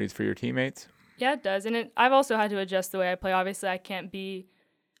opportunities for your teammates. Yeah, it does, and I've also had to adjust the way I play. Obviously, I can't be.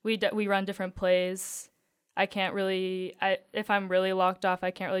 We run different plays. I can't really. If I'm really locked off,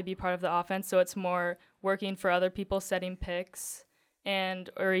 I can't really be part of the offense. So it's more working for other people, setting picks,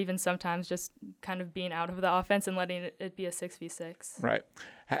 or even sometimes just kind of being out of the offense and letting it be a 6v6. Right.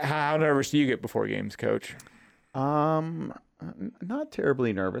 How nervous do you get before games, Coach? Not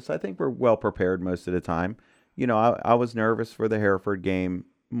terribly nervous. I think we're well prepared most of the time. You know, I was nervous for the Hereford game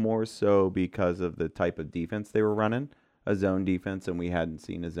more so because of the type of defense they were running, a zone defense, and we hadn't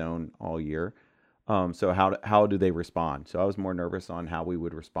seen a zone all year. So how do they respond? So I was more nervous on how we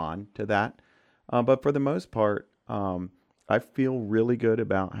would respond to that. But for the most part, I feel really good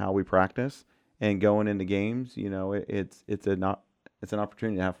about how we practice, and going into games. You know, it's an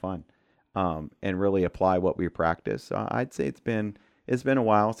opportunity to have fun, and really apply what we practice. So I'd say it's been a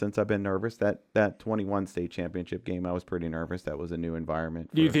while since I've been nervous. That 21 state championship game, I was pretty nervous. That was a new environment.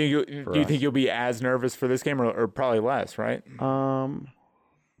 Do you think you'll be as nervous for this game, or probably less, right?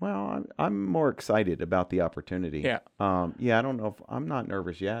 Well, I'm more excited about the opportunity. Yeah. I don't know if I'm not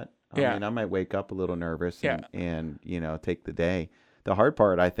nervous yet. I mean, I might wake up a little nervous and take the day. The hard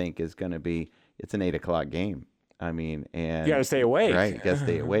part, I think, is going to be it's an 8:00 game. I mean, and you got to stay awake. Right. You got to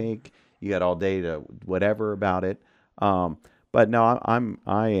stay awake. You got all day to whatever about it. But no,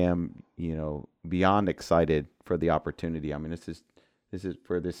 I am, beyond excited for the opportunity. I mean, this is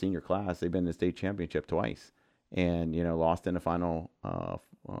for the senior class. They've been to the state championship twice, and lost in the final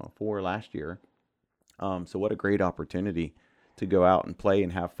four last year. So what a great opportunity to go out and play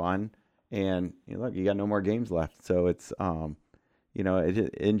and have fun. And look, you got no more games left, so it's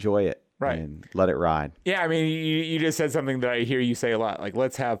enjoy it. Right. And let it ride. Yeah, I mean, you just said something that I hear you say a lot. Like,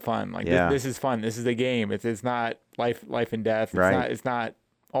 let's have fun. Like, this is fun. This is a game. It's not life and death. It's not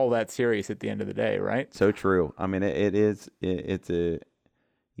all that serious at the end of the day, right? So true. I mean, you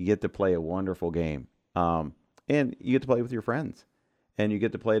get to play a wonderful game, and you get to play with your friends, and you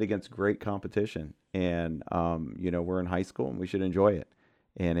get to play it against great competition. And we're in high school, and we should enjoy it.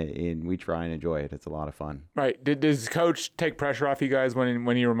 And we try and enjoy it. It's a lot of fun. Right. Does Coach take pressure off you guys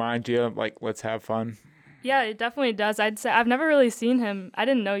when he reminds you, like, let's have fun? Yeah, it definitely does. I'd say I've never really seen him. I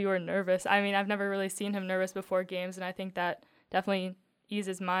didn't know you were nervous. I mean, I've never really seen him nervous before games, and I think that definitely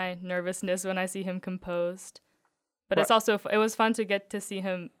eases my nervousness when I see him composed. But It's also, it was fun to get to see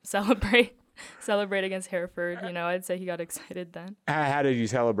him celebrate. celebrate against Hereford. I'd say he got excited then. How did you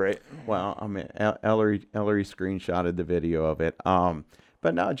celebrate? Well, I mean, Ellery screenshotted the video of it.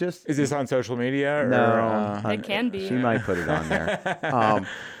 But no, just Is this on social media? no. It can be. She might put it on there.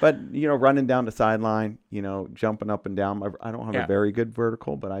 But running down the sideline, jumping up and down. I don't have a very good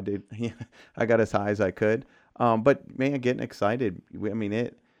vertical, but I did. I got as high as I could. But man, getting excited. I mean,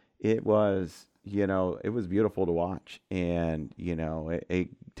 it was. It was beautiful to watch, and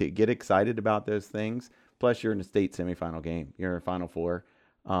to get excited about those things. Plus, you're in a state semifinal game. You're in a Final Four.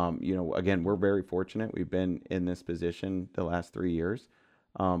 Again, we're very fortunate. We've been in this position the last 3 years,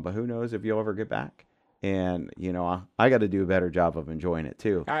 but who knows if you'll ever get back. And I got to do a better job of enjoing it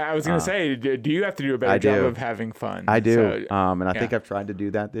too. I was going to say, do you have to do a better job of having fun? I do, and I think I've tried to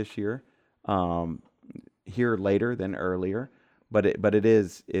do that this year. Here later than earlier. But it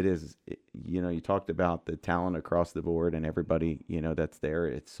is you talked about the talent across the board and everybody that's there.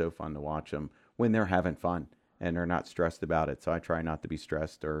 It's so fun to watch them when they're having fun and they're not stressed about it. So I try not to be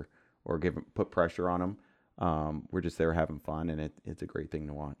stressed or put pressure on them. We're just there having fun, and it's a great thing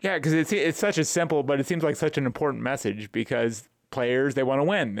to watch. Yeah, because it's such a simple, but it seems like such an important message because players, they want to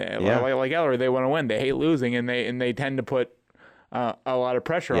win. Like Ellery, they want to win. They hate losing, and they tend to put a lot of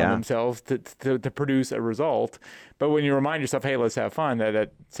pressure on themselves to produce a result. But when you remind yourself, hey, let's have fun,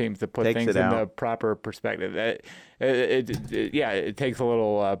 that seems to put things in the proper perspective. It takes a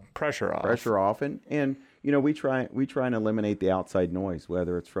little pressure off. And we try and eliminate the outside noise,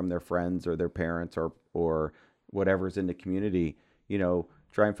 whether it's from their friends or their parents or whatever's in the community.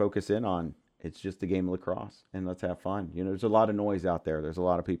 Try and focus in on it's just a game of lacrosse, and let's have fun. There's a lot of noise out there. There's a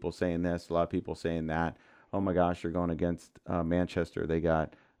lot of people saying this, a lot of people saying that. Oh my gosh, you're going against Manchester. They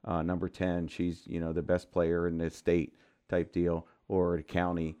got number 10. She's, the best player in the state type deal, or the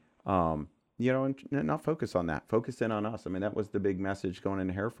county. And not focus on that. Focus in on us. I mean, that was the big message going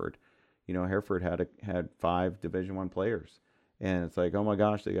into Hereford. Hereford had 5 Division I players. And it's like, oh my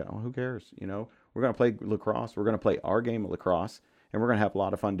gosh, they got, who cares? We're going to play lacrosse. We're going to play our game of lacrosse, and we're going to have a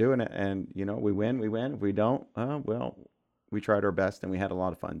lot of fun doing it. And, we win. If we don't, we tried our best, and we had a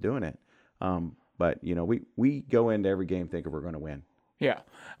lot of fun doing it. But, we go into every game thinking we're going to win. Yeah.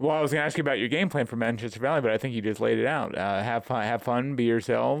 Well, I was going to ask you about your game plan for Manchester Valley, but I think you just laid it out. Have fun, be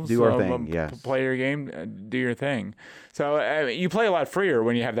yourselves. Do our thing, yes. Play your game, do your thing. So you play a lot freer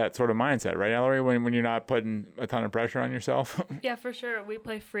when you have that sort of mindset, right, Ellery, when you're not putting a ton of pressure on yourself? Yeah, for sure. We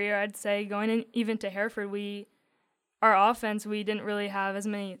play freer. I'd say going in, even to Hereford, our offense, we didn't really have as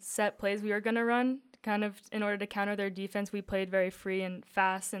many set plays we were going to run. Kind of in order to counter their defense, we played very free and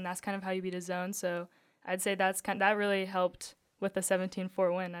fast, and that's kind of how you beat a zone. So I'd say that really helped with the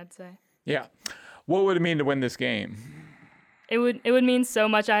 17-4 win, I'd say. Yeah. What would it mean to win this game? It would mean so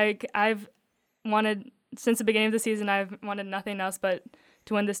much. I've wanted, since the beginning of the season, I've wanted nothing else but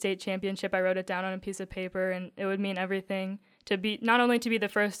to win the state championship. I wrote it down on a piece of paper, and it would mean everything to be, not only to be the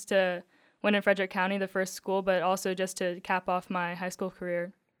first to win in Frederick County, the first school, but also just to cap off my high school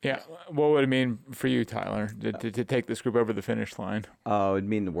career. Yeah. What would it mean for you, Tyler, to take this group over the finish line? Oh, it'd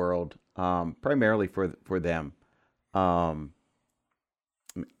mean the world, primarily for them.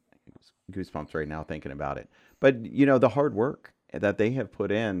 Goosebumps right now thinking about it. But, the hard work that they have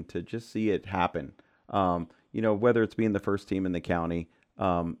put in to just see it happen, whether it's being the first team in the county,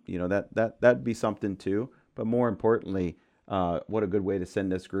 that'd be something too. But more importantly, what a good way to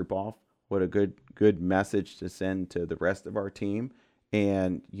send this group off. What a good message to send to the rest of our team.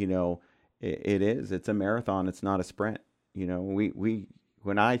 And, it's a marathon. It's not a sprint.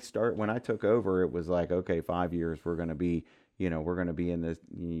 When I took over, it was like, okay, 5 years, we're going to be in this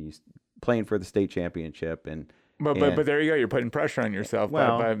playing for the state championship. But there you go. You're putting pressure on yourself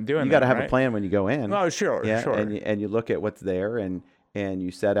by doing that. You got to have right? a plan when you go in. Oh, sure. Yeah. Sure. And you look at what's there and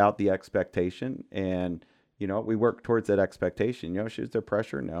you set out the expectation, and, we work towards that expectation. Is there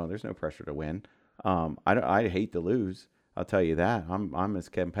pressure? No, there's no pressure to win. I hate to lose. I'll tell you that. I'm as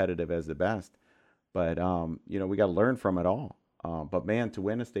competitive as the best, but we got to learn from it all. But man, to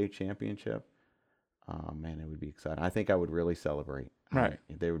win a state championship, man, it would be exciting. I think I would really celebrate. Right.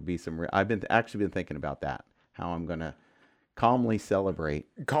 There would be some. I've been thinking about that. How I'm gonna calmly celebrate.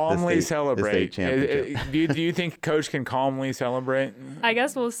 Calmly the celebrate. state championship. Do you think Coach can calmly celebrate? I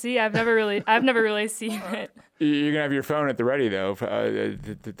guess we'll see. I've never really seen it. You're gonna have your phone at the ready though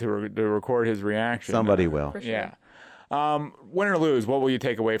to record his reaction. Somebody will. For sure. Yeah. Win or lose, what will you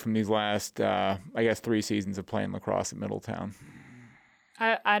take away from these last, 3 seasons of playing lacrosse at Middletown?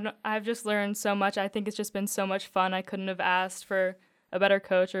 I've just learned so much. I think it's just been so much fun. I couldn't have asked for a better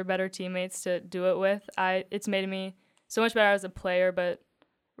coach or better teammates to do it with. It's made me so much better as a player, but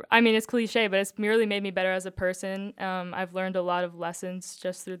I mean, it's cliche, but it's merely made me better as a person. I've learned a lot of lessons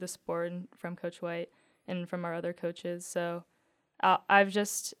just through the sport and from Coach White and from our other coaches. So I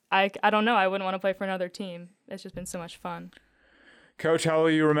don't know. I wouldn't want to play for another team. It's just been so much fun. Coach, how will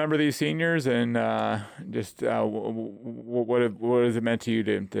you remember these seniors, and what has it meant to you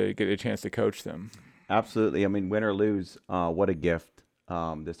to get a chance to coach them? Absolutely. I mean, win or lose, what a gift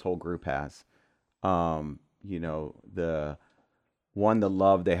this whole group has. The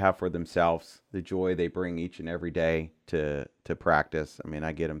love they have for themselves, the joy they bring each and every day to practice. I mean,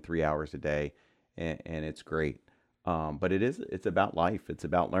 I get them 3 hours a day, and it's great. But it's about life. It's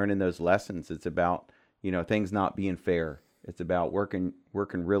about learning those lessons. It's about, things not being fair. It's about working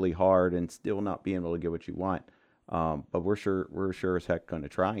really hard and still not being able to get what you want. But we're sure as heck going to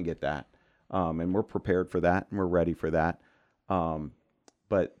try and get that. And we're prepared for that, and we're ready for that.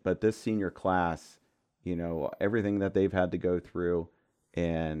 But this senior class, everything that they've had to go through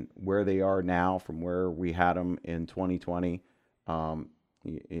and where they are now from where we had them in 2020,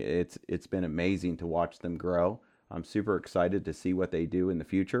 it's been amazing to watch them grow. I'm super excited to see what they do in the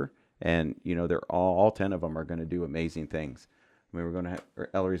future. And, they're all 10 of them are going to do amazing things. I mean,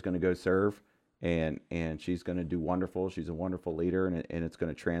 Ellery's going to go serve, and she's going to do wonderful. She's a wonderful leader, and it's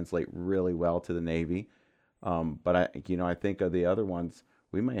going to translate really well to the Navy. But I think of the other ones,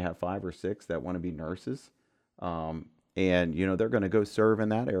 we may have 5 or 6 that want to be nurses. And, they're going to go serve in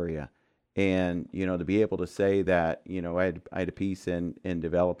that area. And, to be able to say that, I had a piece in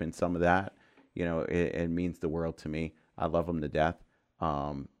developing some of that, it means the world to me. I love them to death.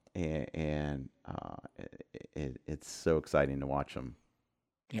 It's so exciting to watch them.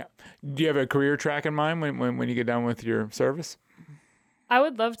 Yeah. Do you have a career track in mind when you get done with your service? I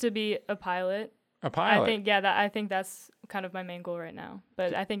would love to be a pilot. A pilot? I think that's kind of my main goal right now.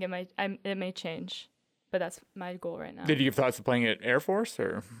 But I think it may change. But that's my goal right now. Did you give thoughts to playing at Air Force,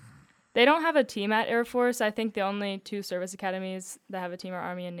 or? They don't have a team at Air Force. I think the only 2 service academies that have a team are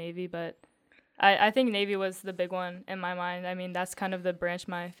Army and Navy, but I think Navy was the big one in my mind. I mean, that's kind of the branch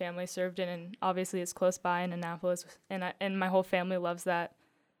my family served in, and obviously it's close by in Annapolis, and my whole family loves that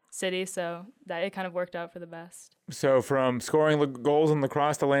city, so that it kind of worked out for the best. So from scoring goals in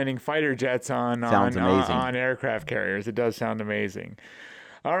lacrosse to landing fighter jets on aircraft carriers, it does sound amazing.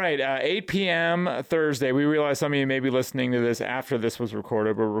 All right, 8 p.m. Thursday. We realize some of you may be listening to this after this was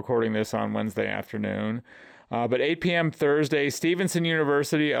recorded. We're recording this on Wednesday afternoon. But 8 p.m. Thursday, Stevenson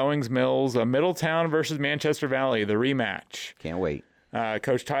University, Owings Mills, Middletown versus Manchester Valley, the rematch. Can't wait.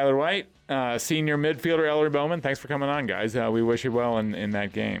 Coach Tyler White, senior midfielder Ellery Bowman, thanks for coming on, guys. We wish you well in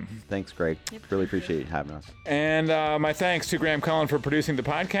that game. Thanks, Greg. Yep. Really appreciate having us. And my thanks to Graham Cullen for producing the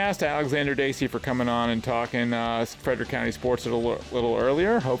podcast, Alexander Dacey for coming on and talking Frederick County sports a little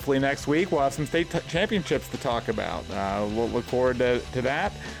earlier. Hopefully next week we'll have some state championships to talk about. We'll look forward to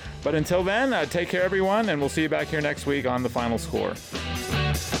that. But until then, take care, everyone, and we'll see you back here next week on The Final Score.